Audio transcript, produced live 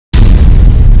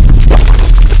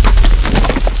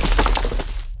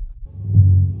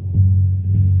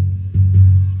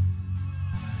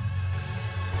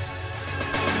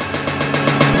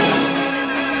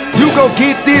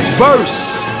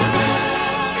verse.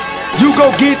 You go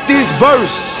get this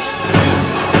verse.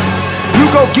 You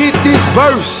go get this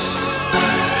verse.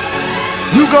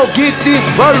 You go get this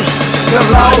verse. The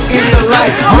law is the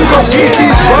light. You go get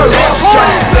this verse. You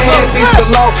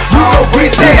go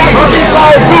get this verse.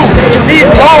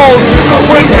 These laws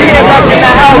bring men back in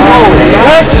the household.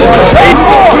 You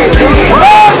go get this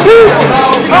verse. You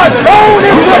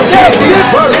go get this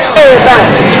verse.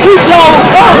 We chose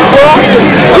us, bro.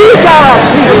 We got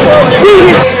You go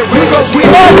get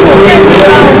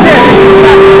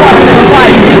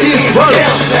this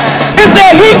verse. It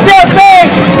said he shall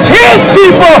save his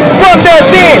people from their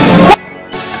sin.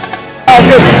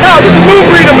 Now this is new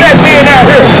breed of black men out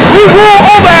here. We rule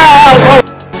over our household.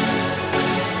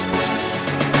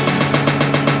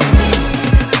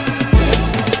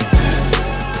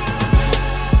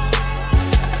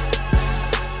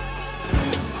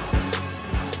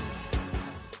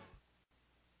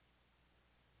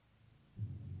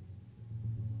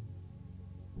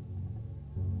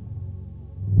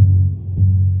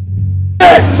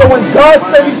 So when God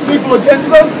sent these people against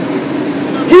us,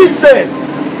 he said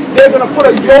they're going to put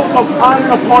a yoke of iron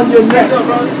upon your necks.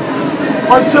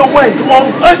 Until when? Come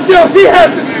on. Until he has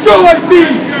destroyed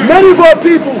thee. Many of our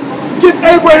people give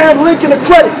Abraham Lincoln the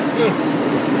credit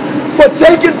for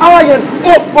taking iron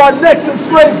off our necks in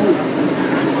slavery.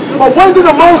 But when did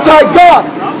the Most High God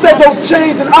say those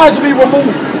chains and irons will be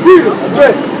removed? Read it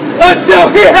again. Until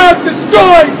he has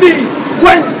destroyed thee.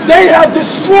 When they have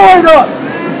destroyed us,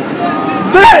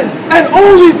 then and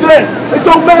only then, it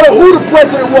don't matter who the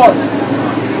president was.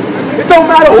 It don't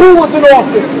matter who was in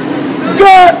office.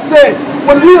 God said,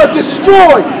 when we are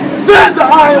destroyed, then the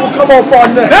iron will come off our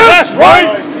neck. That's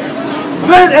right.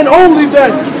 Then and only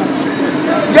then.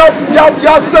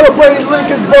 Y'all celebrating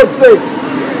Lincoln's birthday.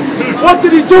 What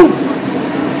did he do?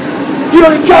 He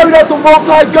only carried out the Most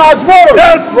High God's word.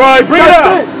 That's right. Bring it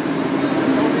out.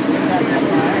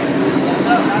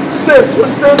 Sis, you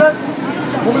understand that?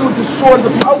 When we were destroyed as a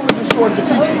people, how we were destroyed as a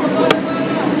people?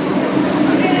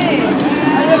 Shit.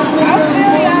 I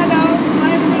feel y'all know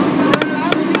slavery.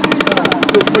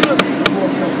 Sis, listen, that's what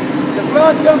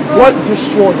I'm saying. What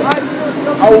destroyed us?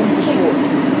 How were we destroyed?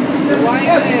 The white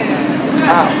man.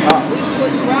 How? We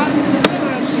was brought to this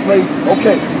country. Slavery.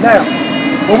 Okay, now,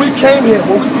 when we came here,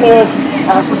 were we called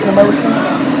African Americans?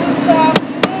 We was called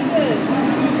niggas.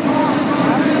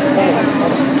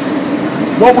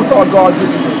 What was our God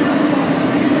giving you?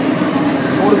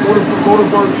 Go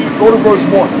to verse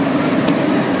 1.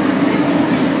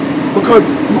 Because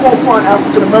you won't find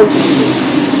African Americans here.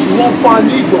 You won't find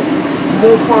Negro. You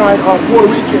won't find Puerto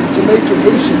Rican, Jamaican,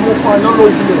 Haitian. You won't find none of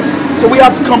those in there. So we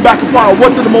have to come back and find out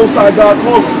what did the Most High God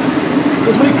call us.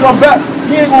 Because when he come back,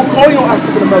 he ain't gonna call you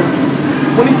African American.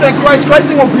 When he said Christ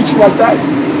ain't gonna greet you like that.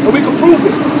 And we can prove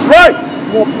it. That's right.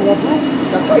 You want proof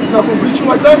that Christ not gonna greet you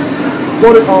like that?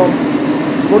 Go to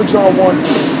John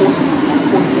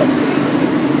 1:47.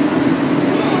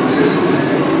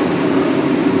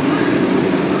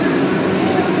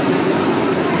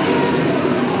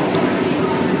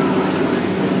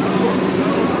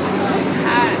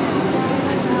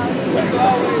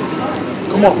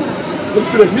 Come on,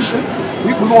 listen to this.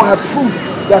 We're going to have proof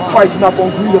that Christ is not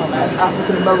going to greet us as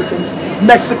African Americans,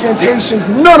 Mexicans, Haitians,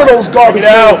 none of those garbage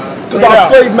names, because our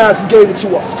slave masters gave it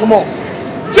to us. Come on.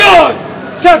 John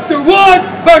chapter 1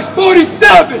 verse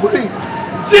 47. Read.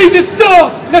 Jesus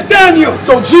saw Nathanael.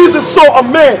 So Jesus saw a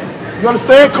man. You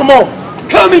understand? Come on.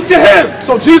 Coming to him.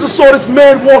 So Jesus saw this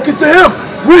man walking to him.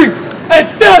 Read. And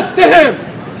says to him,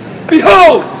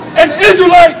 behold, an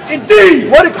Israelite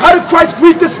indeed. How did Christ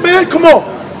greet this man? Come on.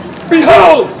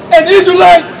 Behold, an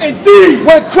Israelite indeed.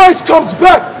 When Christ comes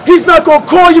back, he's not going to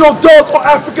call you no dog or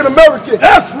African American.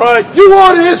 That's right. You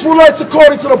are the Israelites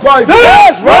according to the Bible.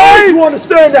 That's right. You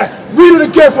understand that? Read it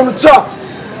again from the top.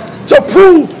 To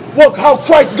prove how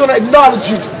Christ is going to acknowledge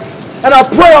you. And I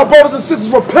pray our brothers and sisters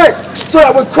repent so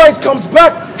that when Christ comes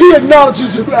back, he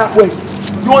acknowledges you that way.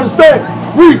 You understand?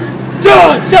 Read.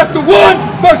 John chapter 1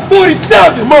 verse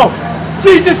 47. Come on.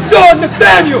 Jesus saw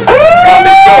Nathanael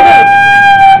coming to him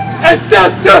and says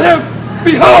to him,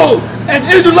 behold, an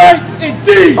Israelite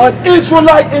indeed. An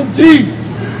Israelite indeed.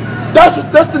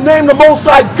 That's the name the Most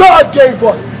High God gave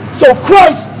us. So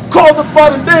Christ called us by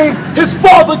the name his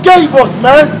Father gave us,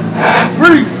 man.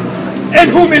 Read. In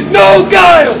whom is no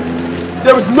guile.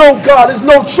 There is no God. There's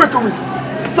no trickery.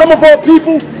 Some of our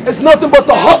people, it's nothing but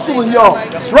the hustle in y'all.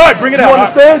 That's right. Bring it out. You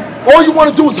understand? All you want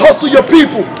to do is hustle your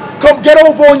people. Come get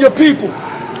over on your people.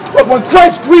 But when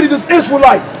Christ greeted this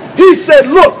Israelite, he said,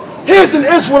 look, here's an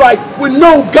Israelite with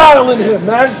no guile in him,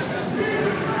 man.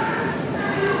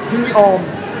 Give me,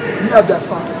 you have that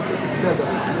sign. You have that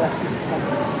sign. You have 60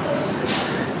 something.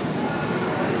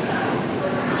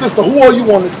 Sister, who are you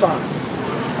on this sign?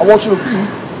 I want you to be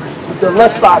with the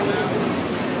left side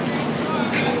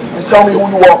and tell me who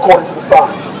you are according to the sign.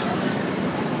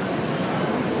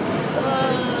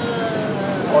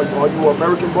 Are you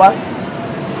American black?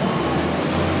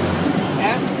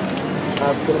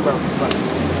 African American black.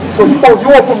 So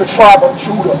you are from the tribe of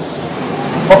Judah.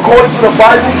 According to the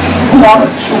Bible, you are a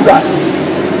Judite.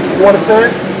 You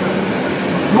understand?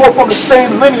 You are from the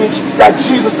same lineage that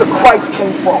Jesus the Christ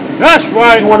came from. That's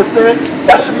right. You understand?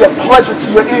 That should be a pleasure to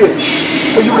your ears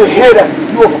for you to hear that.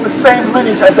 You are from the same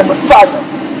lineage as the Messiah.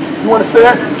 You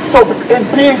understand? So in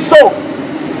being so,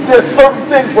 there's certain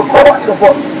things required of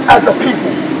us as a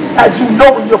people. As you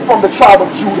knowing you're from the tribe of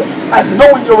Judah. As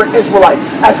knowing you're an Israelite.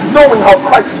 As knowing how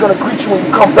Christ is going to greet you when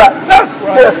you come back. That's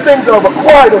right. There are things that are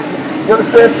required of you. You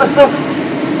understand, sister?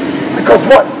 Because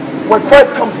what? When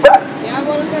Christ comes back, Yeah, I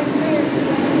want to take care.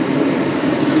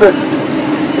 sis,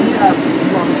 we have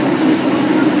you on this one too.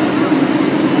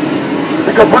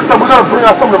 Because we're going to bring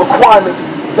out some of the requirements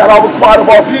that are required of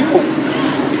our people.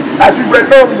 As we read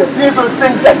earlier, these are the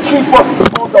things that keep us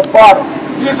on the bottom.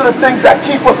 These are the things that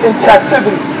keep us in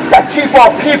captivity, that keep our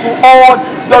people on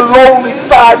the lonely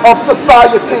side of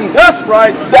society. That's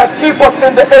right. That keep us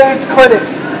in the AIDS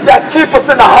clinics, that keep us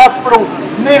in the hospitals,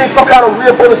 needing some kind of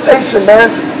rehabilitation, man.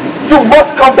 You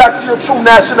must come back to your true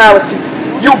nationality.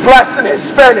 You blacks and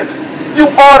Hispanics, you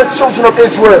are the children of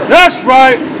Israel. That's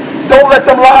right. Don't let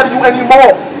them lie to you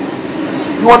anymore.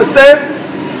 You understand?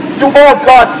 You are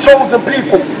God's chosen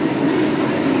people.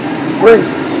 Read.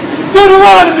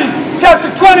 Deuteronomy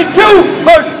chapter 22,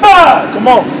 verse 5. Come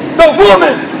on. The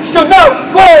woman shall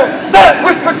not wear that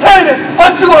which pertaineth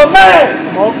unto a man.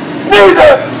 Come on.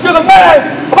 Neither shall a man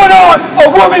put on a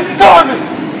woman's garment.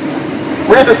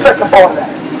 Read the second part of that.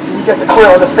 So you get the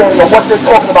clear understanding of what they're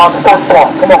talking about in the first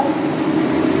part. Come on.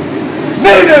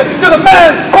 Neither shall a man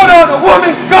put on a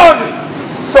woman's garment.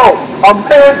 So, a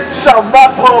man shall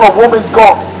not put on a woman's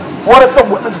garment. What are some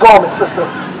women's garments, sister?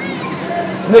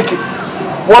 Nikki,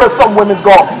 what are some women's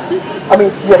garments? I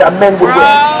mean, yeah, that men would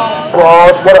wear.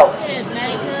 Bras, what else?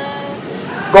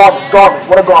 Makeup. Garments.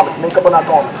 What are garments? Makeup or not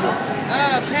garments, sis?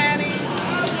 Panties.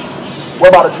 What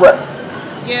about a dress?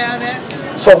 Yeah, that.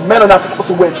 So men are not supposed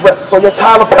to wear dresses. So your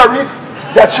Tyler Perrys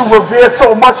that you revere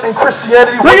so much in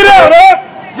Christianity. Bring it out, huh?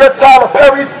 Your Tyler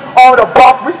Perrys are the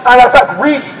bomb. And in fact,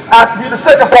 read the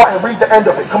second part and read the end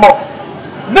of it. Come on.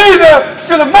 Neither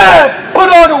shall a man put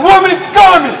on a woman's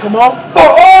garment. Come on. For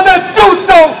all that do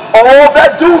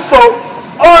so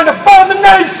are an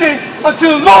abomination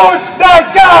unto the Lord thy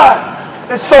God.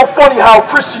 It's so funny how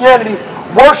Christianity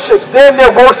damn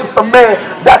near worships a man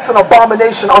that's an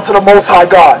abomination unto the Most High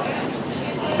God.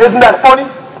 Isn't that funny?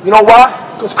 You know why?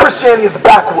 Because Christianity is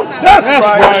backwards. That's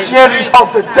right. Christianity is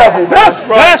of the devil. That's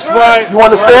right. That's right. You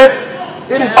understand?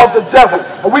 It is of the devil.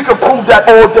 And we can prove that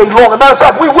all day long. As a matter of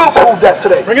fact, we will prove that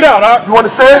today. Bring it out, huh? You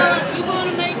understand? You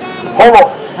want to make that? Hold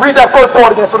on. Read that first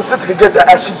part again so the sister can get that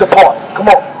as she departs. Come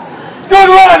on.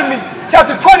 Deuteronomy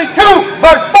chapter 22,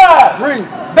 verse 5. Read.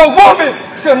 The woman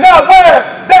shall not wear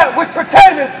that which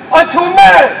pertaineth unto a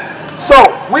man. So,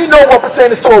 we know what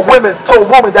pertains to a woman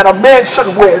that a man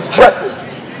shouldn't wear is dresses.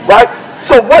 Right?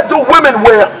 So what do women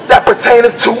wear that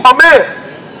pertaineth to a man?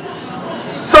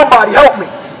 Somebody help me.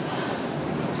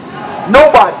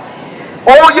 Nobody.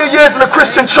 All your years in the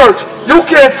Christian church, you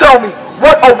can't tell me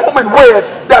what a woman wears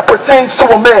that pertains to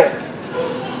a man.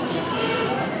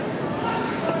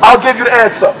 I'll give you the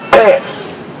answer. Pants.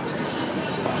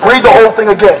 Read the whole thing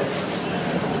again.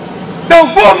 The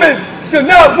woman shall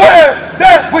not wear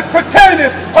that which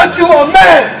pertaineth unto a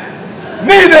man.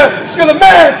 Neither shall a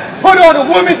man put on a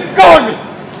woman's garment.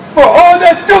 For all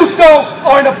that do so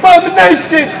are an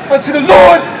abomination unto the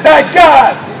Lord thy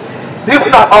God. These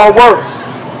are not our words.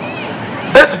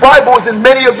 This Bible is in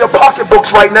many of your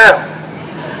pocketbooks right now.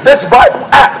 This Bible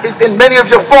app is in many of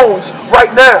your phones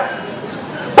right now.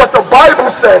 But the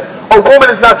Bible says a woman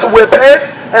is not to wear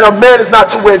pants and a man is not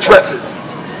to wear dresses.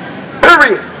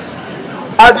 Period.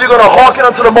 Either you're going to hearken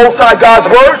unto the Most High God's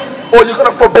word or you're going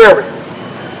to forbear it.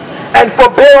 And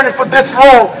forbearing it for this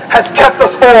long has kept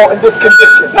us all in this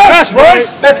condition. That's right.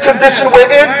 This condition we're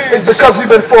in is because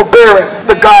we've been forbearing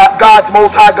the God's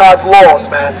Most High God's laws,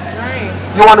 man.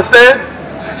 You understand?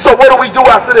 So what do we do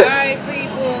after this?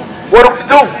 What do we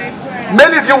do?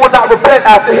 Many of you will not repent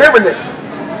after hearing this.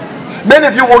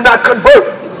 Many of you will not convert.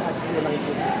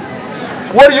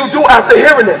 What do you do after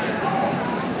hearing this?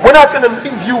 We're not going to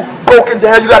leave you broken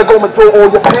down. You got to go and throw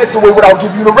all your pants away without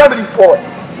giving you the remedy for it.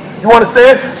 You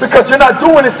understand? Because you're not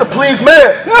doing this to please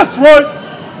man. That's right.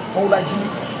 Hold Galatians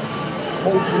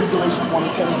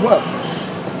 1:10 as well.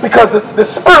 Because the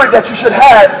spirit that you should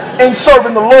have in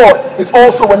serving the Lord is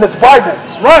also in this Bible.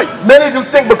 That's right. Many of you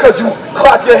think because you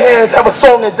clap your hands, have a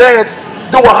song and dance,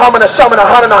 do a hamana, shamana,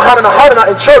 hanana, hanana,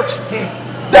 hanana in church,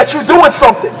 that you're doing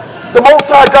something. The Most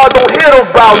High God don't hear those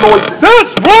vowel noises.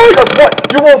 That's right. Because what?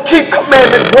 You won't keep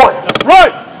commandment 1. That's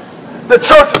right. The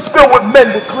church is filled with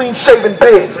men with clean-shaven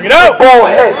beards, Bring it out.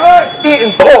 bald heads,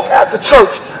 eating pork after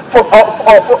church for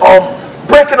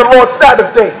breaking the Lord's Sabbath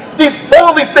day.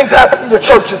 All these things happen in your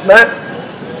churches, man.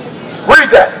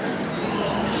 Read that.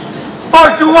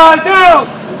 Or do I now?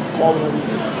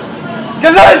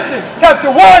 Galatians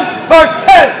chapter 1, verse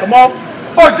 10. Come on.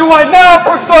 Or do I now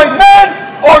persuade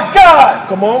men or God?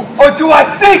 Come on. Or do I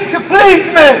seek to please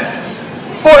men?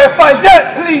 For if I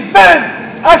yet please men,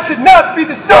 I should not be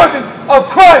the servant of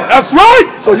Christ. That's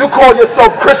right. So you call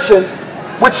yourself Christians,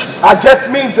 which I guess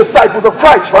means disciples of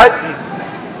Christ, right?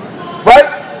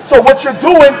 Right? So what you're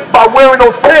doing by wearing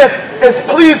those pants is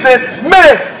pleasing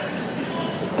men.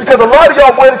 Because a lot of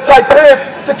y'all wear the tight pants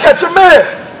to catch a man.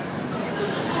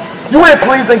 You ain't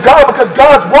pleasing God because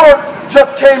God's word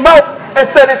just came out and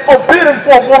said it's forbidden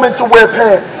for a woman to wear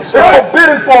pants. It's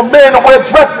forbidden for a man to wear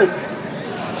dresses.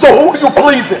 So who are you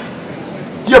pleasing?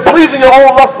 You're pleasing your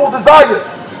own lustful desires.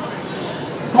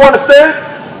 You understand?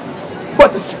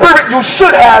 But the spirit you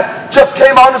should have just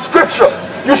came out in the scripture.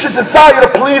 You should desire to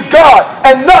please God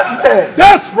and not man.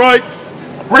 That's right.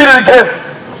 Read it again.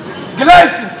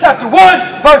 Galatians chapter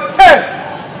 1, verse 10.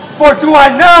 For do I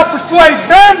now persuade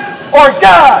men or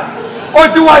God? Or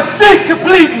do I seek to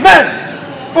please men?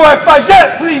 For if I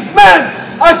yet please men,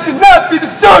 I should not be the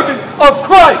servant of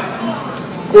Christ.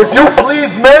 If you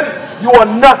please men, you are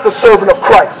not the servant of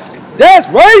Christ. That's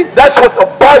right. That's what the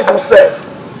Bible says.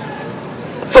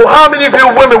 So how many of you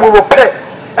women will repent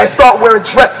and start wearing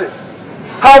dresses?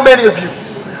 How many of you?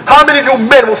 How many of you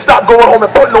men will stop going home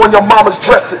and putting on your mama's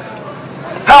dresses?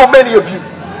 How many of you?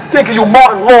 Think of you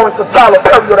Martin Lawrence or Tyler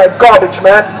Perry or that garbage,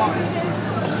 man.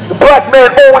 The black man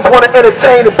always want to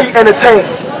entertain and be entertained.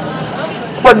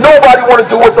 But nobody want to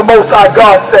do what the Most High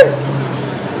God said.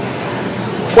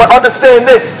 But understand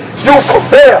this. You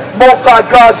prepare Most High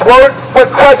God's word. When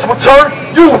Christ returns,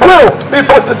 you will be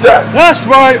put to death. That's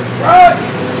right. Right?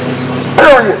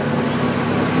 Period.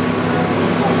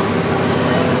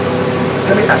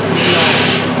 Let me ask you.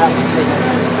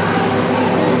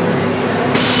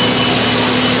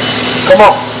 Come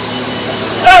on.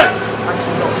 Hey!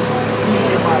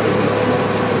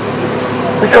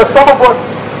 Because some of us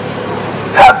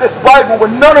have this Bible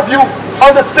but none of you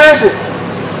understand it.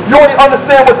 You only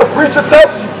understand what the preacher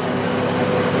tells you.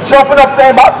 Jumping up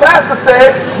saying, my pastor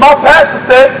said,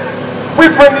 we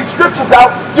bring these scriptures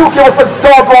out, you give us a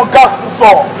doggone gospel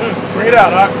song. Bring it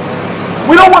out, huh?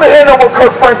 We don't want to hear what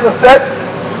Kirk Franklin said.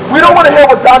 We don't want to hear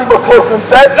what Donnie McClurkin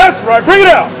said. That's right. Bring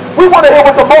it out. We want to hear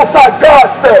what the Most High God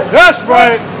said. That's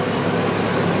right.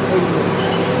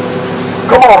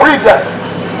 Come on, read that.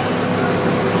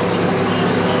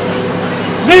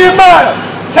 Nehemiah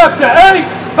chapter 8,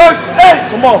 verse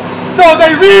 8. Come on. So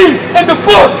they read in the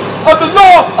book of the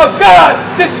law of God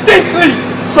distinctly.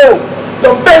 So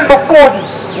the men before you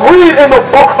read in the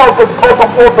book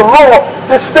of the law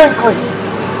distinctly.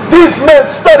 These men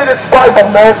study this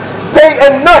Bible, man, day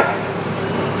and night.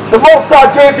 The Most High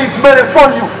gave these men in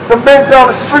front of you, the men down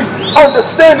the street,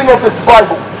 understanding of this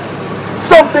Bible.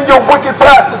 Something your wicked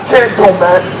pastors can't do,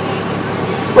 man.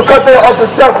 Because they are of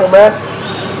the devil, man.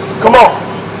 Come on.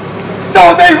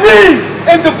 So they read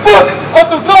in the book of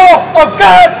the law of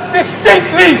God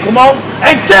distinctly. Come on.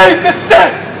 And gave the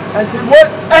sense. And did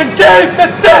what? And gave the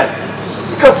sense.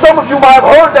 Because some of you might have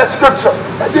heard that scripture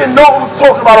and didn't know it was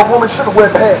talking about a woman shouldn't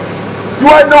wear pants. You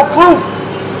had no clue.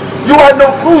 You had no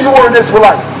clue you were an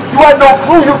Israelite. You had no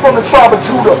clue you were from the tribe of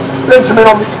Judah, Benjamin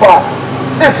or Levi,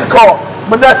 Issachar,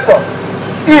 Manasseh,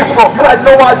 Ephraim. You had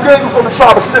no idea you were from the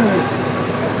tribe of Simeon.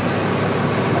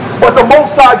 But the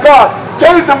Most High God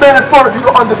gave the men in front of you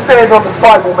to understand on this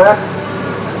Bible, man.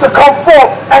 To come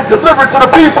forth and deliver it to the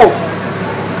people.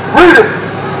 Read it.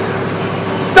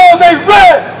 So they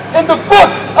read in the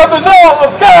book of the law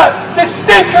of God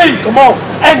distinctly. Come on.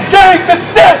 And gave the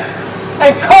sense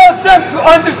and caused them to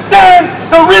understand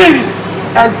the reading.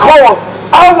 And cause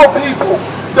our people,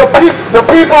 the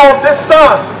people on this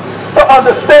side, to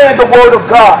understand the word of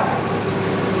God.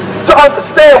 To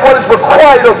understand what is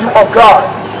required of you of God.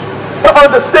 To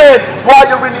understand why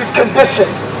you're in these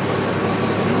conditions.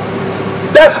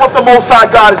 That's what the Most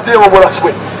High God is dealing with us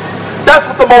with. That's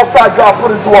what the Most High God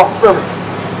put into our spirits.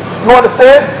 You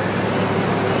understand?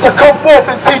 To come forth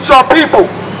and teach our people.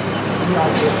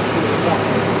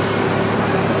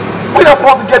 We're not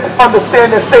supposed to get this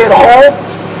understanding and stay at home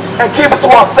and keep it to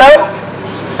ourselves.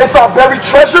 It's our buried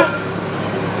treasure.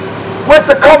 We're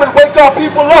to come and wake our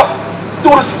people up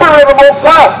through the Spirit of the Most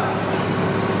High.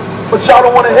 But y'all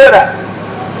don't want to hear that.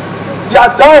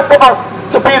 Y'all dying for us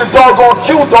to be the doggone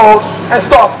Q-dogs and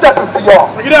start stepping for y'all.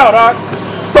 Bring it out, Doc.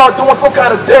 Start doing some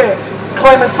kind of dance,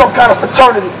 claiming some kind of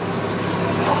fraternity.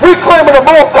 We claiming the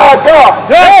Most High God.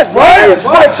 That's right. His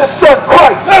righteous Son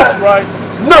Christ. That's right.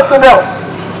 Nothing else.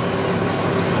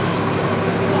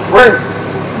 Read.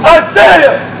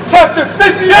 Isaiah chapter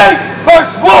 58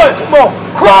 verse 1. Come on.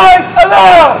 Cry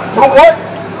aloud. Do what?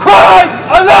 Cry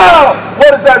aloud.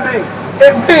 What does that mean?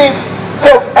 It means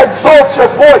to exalt your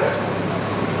voice.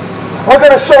 We're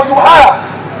going to show you how.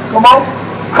 Come on.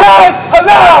 Cry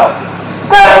aloud.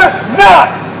 Spare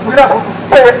not. We're not supposed to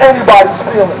spare anybody's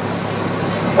feelings.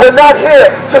 We're not here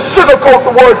to sugarcoat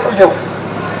the word for you.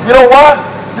 You know why?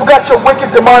 You got your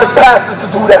wicked demonic pastors to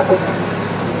do that for you.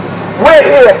 We're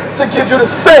here to give you the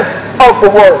sense of the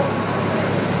word.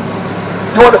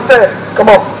 You understand? Come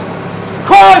on.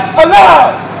 Cry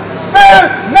aloud. Spare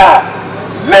not.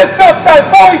 Lift up thy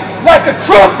voice like a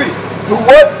trumpet. Do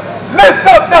what? Lift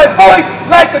up thy voice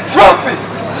like a trumpet.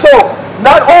 So,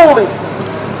 not only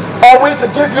are we to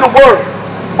give you the word,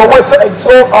 but we're to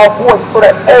exalt our voice so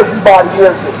that everybody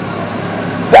hears it.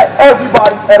 That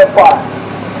everybody's edified.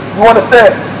 You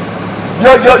understand?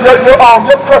 Your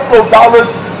Creflo Dollars,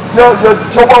 your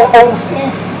Joel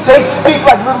Osteens, they speak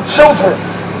like little children.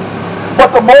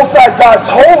 But the Most High God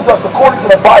told us, according to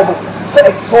the Bible, to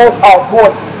exalt our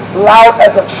voice loud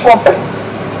as a trumpet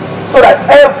so that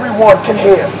everyone can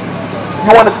hear.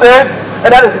 You understand?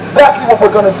 And that is exactly what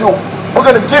we're going to do. We're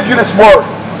going to give you this word.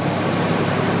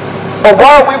 But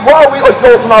why are we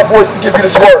exalting our voice to give you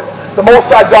this word? The Most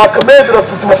High God commanded us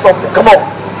to do something. Come on.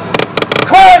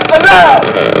 Cry aloud.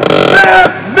 Spare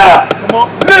not. Come on.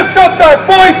 Lift up thy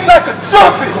voice like a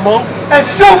trumpet. Come on. And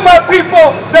show my people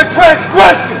their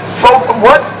transgression. Show them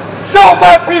what? Show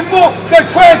my people their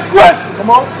transgression.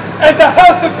 Come on. And the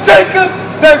house of Jacob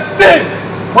their sins.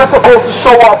 We're supposed to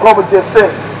show our brothers their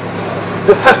sins.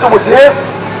 The sister was here.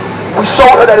 We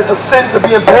showed her that it's a sin to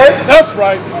be in pants. That's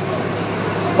right.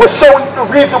 We're showing you the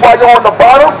reason why you're on the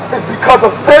bottom is because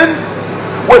of sins.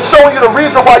 We're showing you the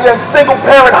reason why you're in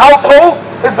single-parent households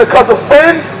is because of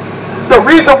sins. The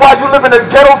reason why you live in the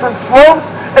ghettos and slums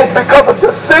is because of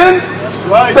your sins. That's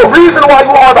right. The reason why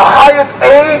you are the highest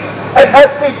AIDS and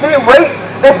STD rate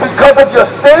is because of your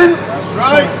sins. That's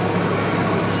right.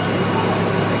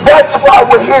 That's why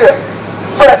we're here,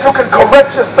 so that you can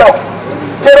correct yourself.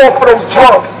 Get off of those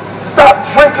drugs. Stop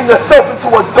drinking yourself into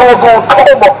a doggone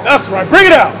coma. That's right. Bring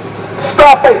it out.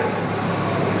 Stop it.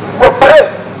 Repent.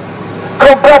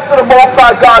 Come back to the Most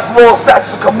High God's law,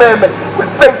 statutes, and commandment with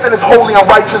faith in His holy and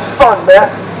righteous Son, man.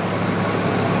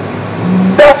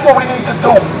 That's what we need to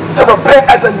do. To repent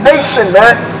as a nation,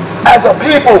 man. As a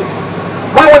people.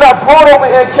 We were not brought over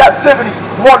here in captivity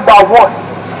one by one.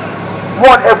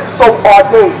 One every so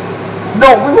odd days.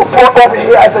 No, we were brought over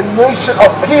here as a nation of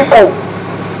people.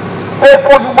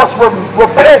 Therefore, you must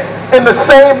repent in the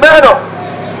same manner.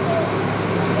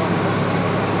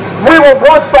 We were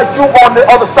once like you on the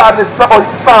other side of these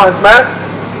signs, man.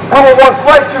 We were once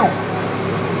like you.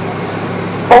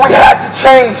 But we had to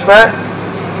change, man.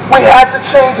 We had to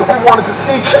change if we wanted to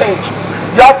see change.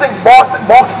 Y'all think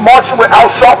marching with Al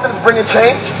Sharpton is bringing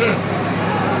change?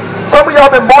 Some of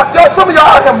y'all been marching. Some of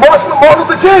y'all out here marching with Martin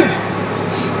Luther King.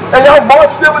 And y'all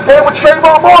marched the other day with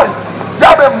Trayvon Martin.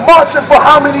 Y'all been marching for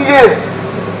how many years?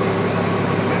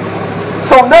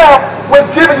 So now, we're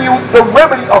giving you the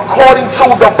remedy according to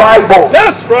the Bible.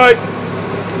 That's right.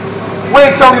 We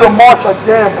ain't telling you to march a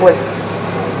damn place.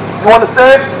 You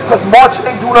understand? Because marching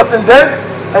ain't do nothing then,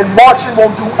 and marching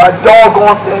won't do a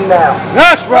doggone thing now.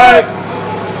 That's right.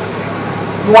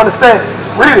 You understand?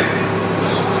 Read it.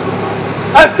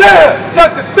 Isaiah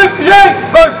chapter 58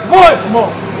 verse 1. Come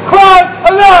on. Cry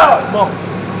aloud. Come on.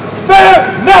 Spare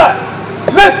not.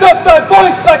 Lift up thy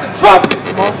voice like a trumpet.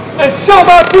 And show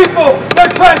my people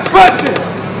their transgression.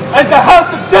 And the house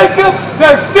of Jacob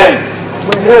their sins.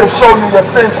 We're here to show you your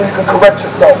sins so you can correct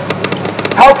yourself.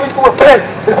 How can you repent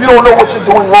if you don't know what you're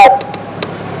doing wrong?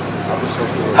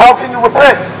 How can you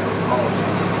repent?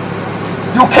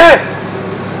 You can't.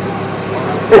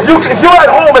 If you're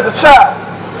at home as a child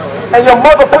and your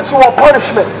mother put you on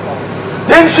punishment,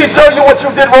 didn't she tell you what you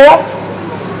did wrong?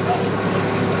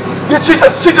 Did she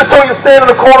just told you to stand in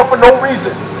the corner for no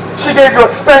reason? She gave you a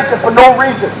spanking for no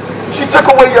reason. She took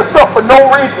away your stuff for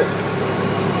no reason.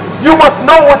 You must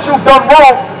know what you've done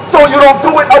wrong so you don't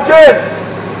do it again.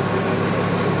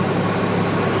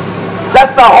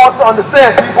 That's not hard to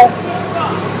understand, people.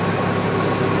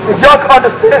 If y'all can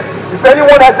understand, if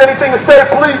anyone has anything to say,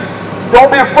 please.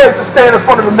 Don't be afraid to stand in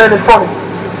front of the men in front of you.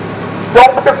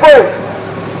 Don't be afraid.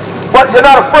 But you're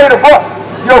not afraid of us.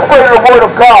 You're afraid of the word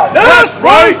of God. That's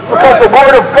right. Because the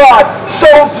word of God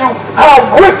shows you how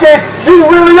wicked you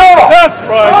really are. That's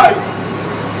right.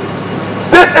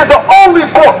 This is the only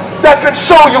book that can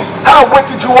show you how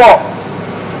wicked you are.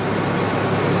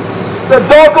 The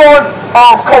doggone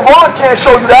Quran can't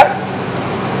show you that.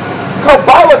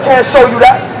 Kabbalah can't show you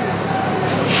that.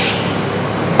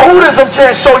 Buddhism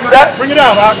can't show you that. Bring it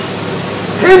out, Doc.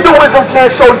 Hinduism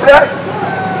can't show you that.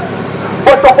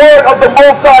 But the word of the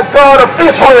Most High God of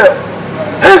Israel,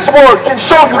 His word can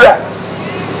show you that.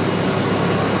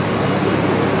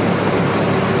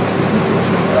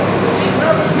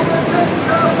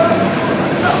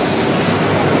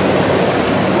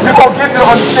 We're going to give you to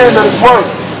understand that His word.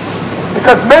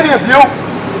 Because many of you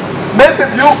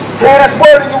hear this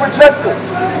word and you reject it.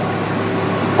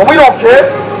 But we don't care.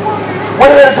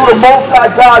 We're here to do the Most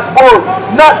High God's word,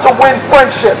 not to win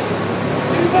friendships.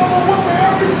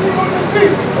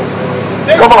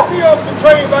 Come on.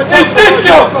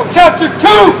 Ezekiel chapter 2,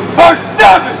 verse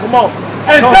 7. Come on.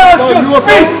 And thou shalt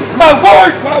speak my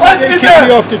words unto them,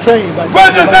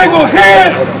 whether they will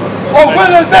hear or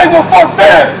whether they will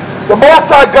forbear. The Most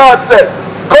High God said,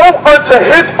 go unto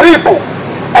His people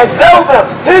and tell them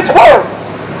His word,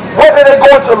 whether they're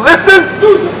going to listen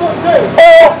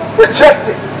or reject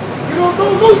it. You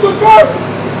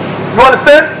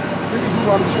understand?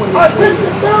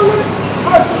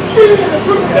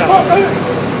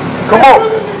 Come on.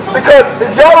 Because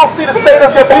if y'all don't see the state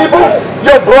of your people,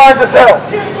 you're blind as hell.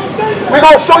 We're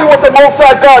going to show you what the Most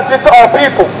High God did to our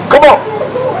people. Come on.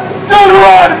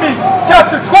 Deuteronomy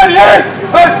chapter 28,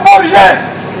 verse 48.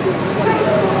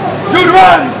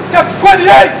 Deuteronomy chapter 28,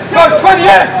 verse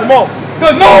 28. Come on.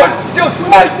 The Lord shall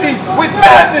smite thee with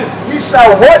madness. He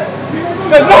shall what?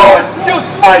 The Lord shall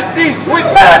smite thee with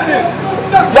madness.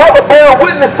 Y'all are bearing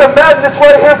witness to madness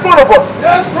right here in front of us.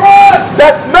 That's right.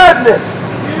 That's madness.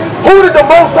 Who did the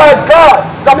Most High God,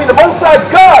 the Most High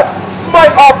God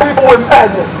smite our people with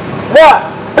madness? Why?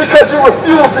 Because you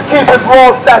refuse to keep His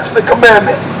laws, statutes, and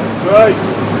commandments. Right.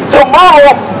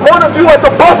 Tomorrow, one of you at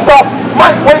the bus stop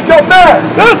might wake up mad.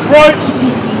 That's right.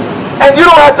 And you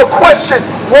don't have to question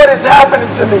what is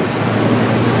happening to me.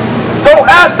 Don't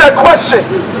ask that question.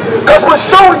 Because we're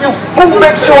showing you who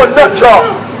makes you a nut job.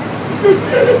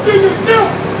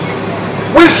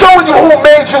 We're showing you who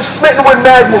made you smitten with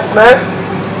madness, man.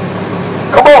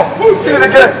 Come on, read it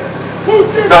again.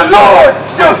 The Lord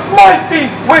shall smite thee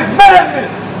with madness.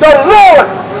 The Lord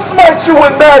smite you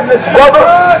with madness, brother.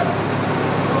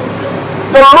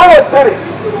 The Lord did it.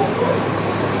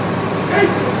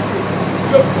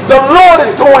 The Lord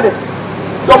is doing it.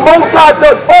 The Most High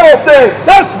does all things.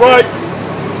 That's right.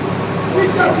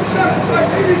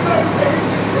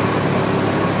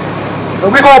 And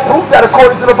we're going to prove that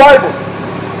according to the Bible.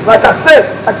 Like I said,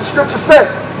 like the scripture said,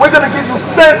 we're going to give you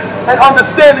sense and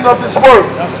understanding of this word.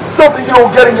 Something you don't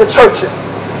get in your churches.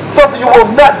 Something you will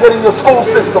not get in your school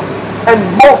systems. And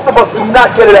most of us do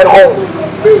not get it at home.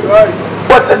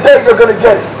 But today you're going to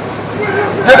get it.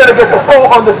 You're going to get the full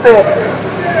understanding.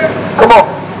 Come on.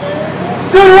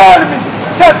 Deuteronomy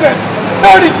chapter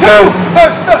 32,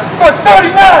 verse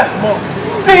 39.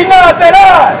 See now that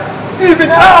I, even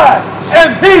I,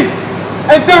 am He,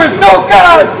 and there is no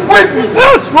God with me.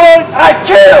 That's right. I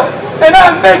kill and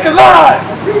I make alive.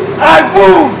 I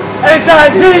wound and I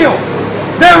heal.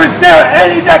 Is there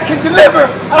any that can deliver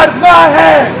out of my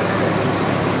hand?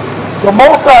 The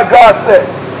Most High God said,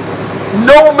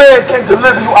 no man can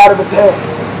deliver you out of His hand.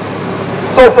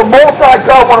 So if the Most High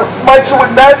God want to smite you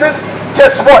with madness,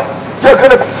 guess what? You're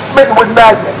going to be smitten with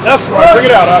madness. That's right. Bring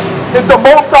it out, huh? If the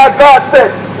Most High God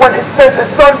said, when He sends His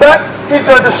Son back, He's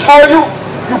going to destroy you,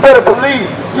 you better believe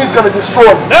He's going to destroy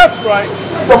you. That's right.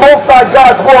 The Most High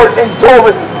God's word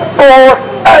endureth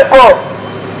forever.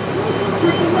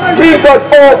 He does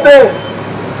all things.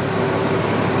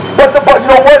 But you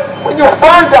know what? When you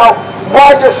find out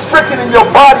why you're stricken in your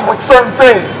body with certain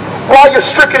things, why you're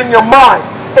stricken in your mind,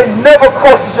 it never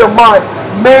crosses your mind,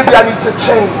 maybe I need to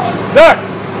change. Exactly.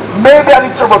 Maybe I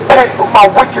need to repent from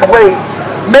my wicked ways.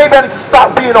 Maybe I need to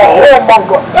stop being a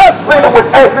whoremonger, sleeping with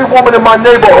every woman in my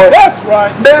neighborhood. That's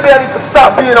right. Maybe I need to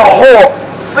stop being a whore,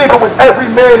 sleeping with every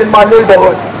man in my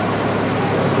neighborhood.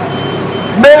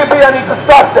 Maybe I need to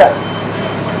stop that.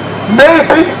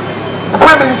 Maybe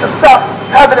women need to stop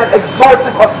having an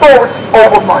exalted authority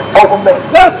over men.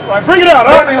 That's right. Bring it out,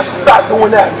 huh? Maybe you should stop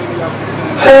doing that.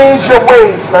 Change your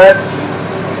ways, man.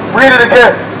 Read it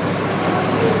again.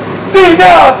 See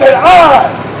now that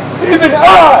I, even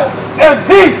I, am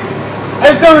He,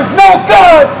 and there is no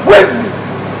God with me.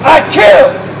 I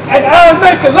kill and I'll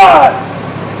make alive.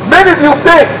 Many of you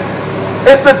think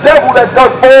it's the devil that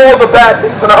does all the bad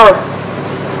things on the earth.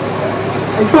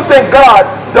 And you think God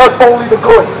does only the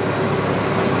good.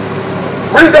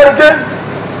 Read that again.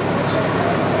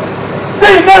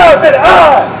 See now that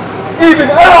I, even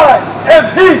I, am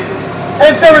He,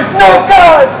 and there is no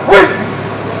God with me.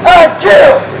 I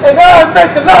kill and I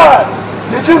make alive.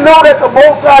 Did you know that the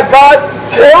Most High God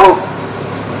kills?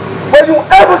 Were you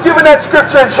ever given that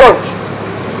scripture in church?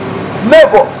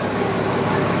 Never.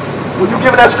 Were you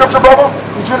given that scripture, brother?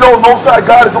 Did you know the Most High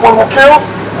God is the one who kills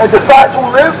and decides who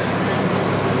lives?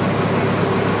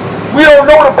 We don't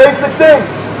know the basic things.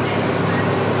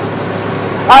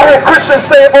 I hear Christians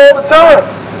say it all the time.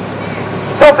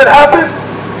 Something happens,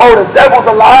 oh, the devil's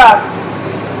alive.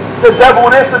 The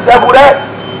devil this, the devil that.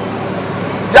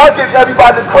 Y'all give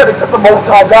everybody the credit except the Most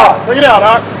High God. Bring it out,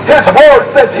 Doc. His word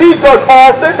says He does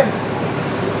all things.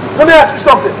 Let me ask you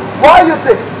something. Why is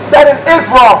it that in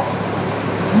Islam,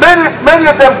 many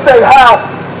of them say how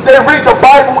they read the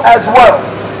Bible as well,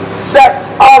 that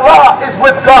Allah is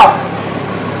with God?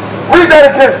 Read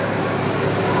that again.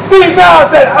 See now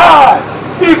that I,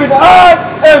 even I,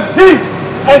 am He,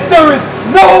 and there is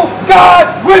no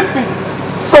God with me.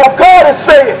 So God is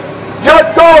saying, your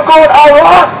doggone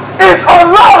Allah is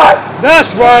alive.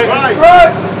 That's right.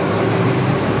 Right?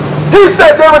 He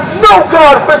said there is no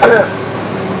God with Him.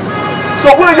 So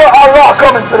will your Allah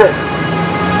come into this?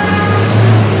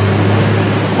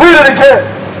 Read it again.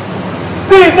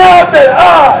 See now that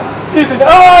I, even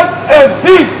I, am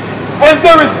He, and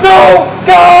there is no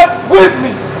God with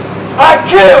me. I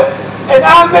kill and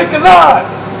I make alive.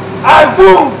 I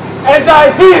wound and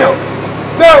I heal.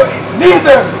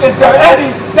 Neither is there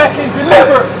any that can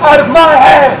deliver out of my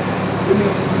hand.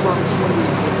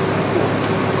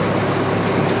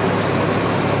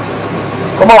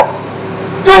 Come on.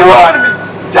 Deuteronomy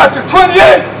chapter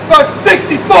 28, verse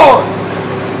 64.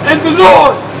 And the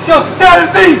Lord shall scatter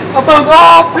thee among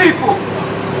all people,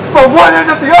 from one end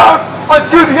of the earth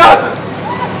unto the other.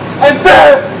 And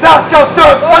there thou shalt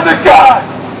serve other gods,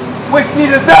 which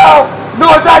neither thou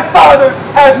nor thy fathers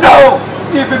have known,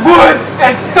 even wood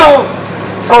and stone.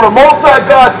 So the Most High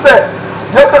God said,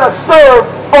 you're going to serve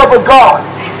other gods.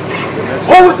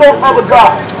 Who is those other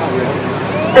gods?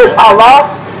 Is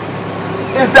Allah?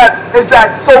 Is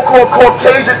that so-called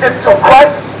Caucasian image of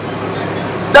Christ?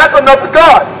 That's another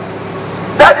God.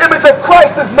 That image of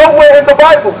Christ is nowhere in the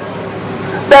Bible.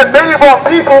 That many of our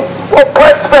people were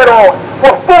breastfed on,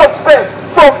 were force-fed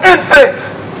from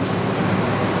infants.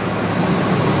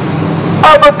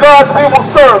 Other gods we will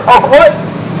serve. Of what?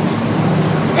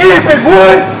 Even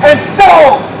wood and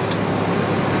stone.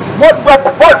 What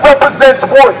represents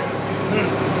wood?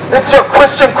 It's your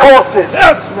Christian crosses.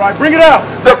 That's right. Bring it out.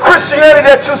 The Christianity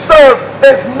that you serve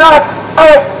is not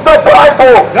of the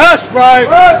Bible. That's right.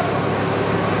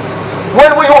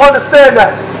 When will you understand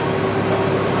that?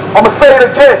 I'm going to say it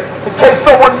again in case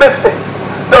someone missed it.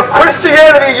 The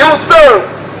Christianity you serve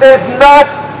is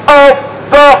not of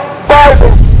the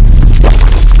Bible.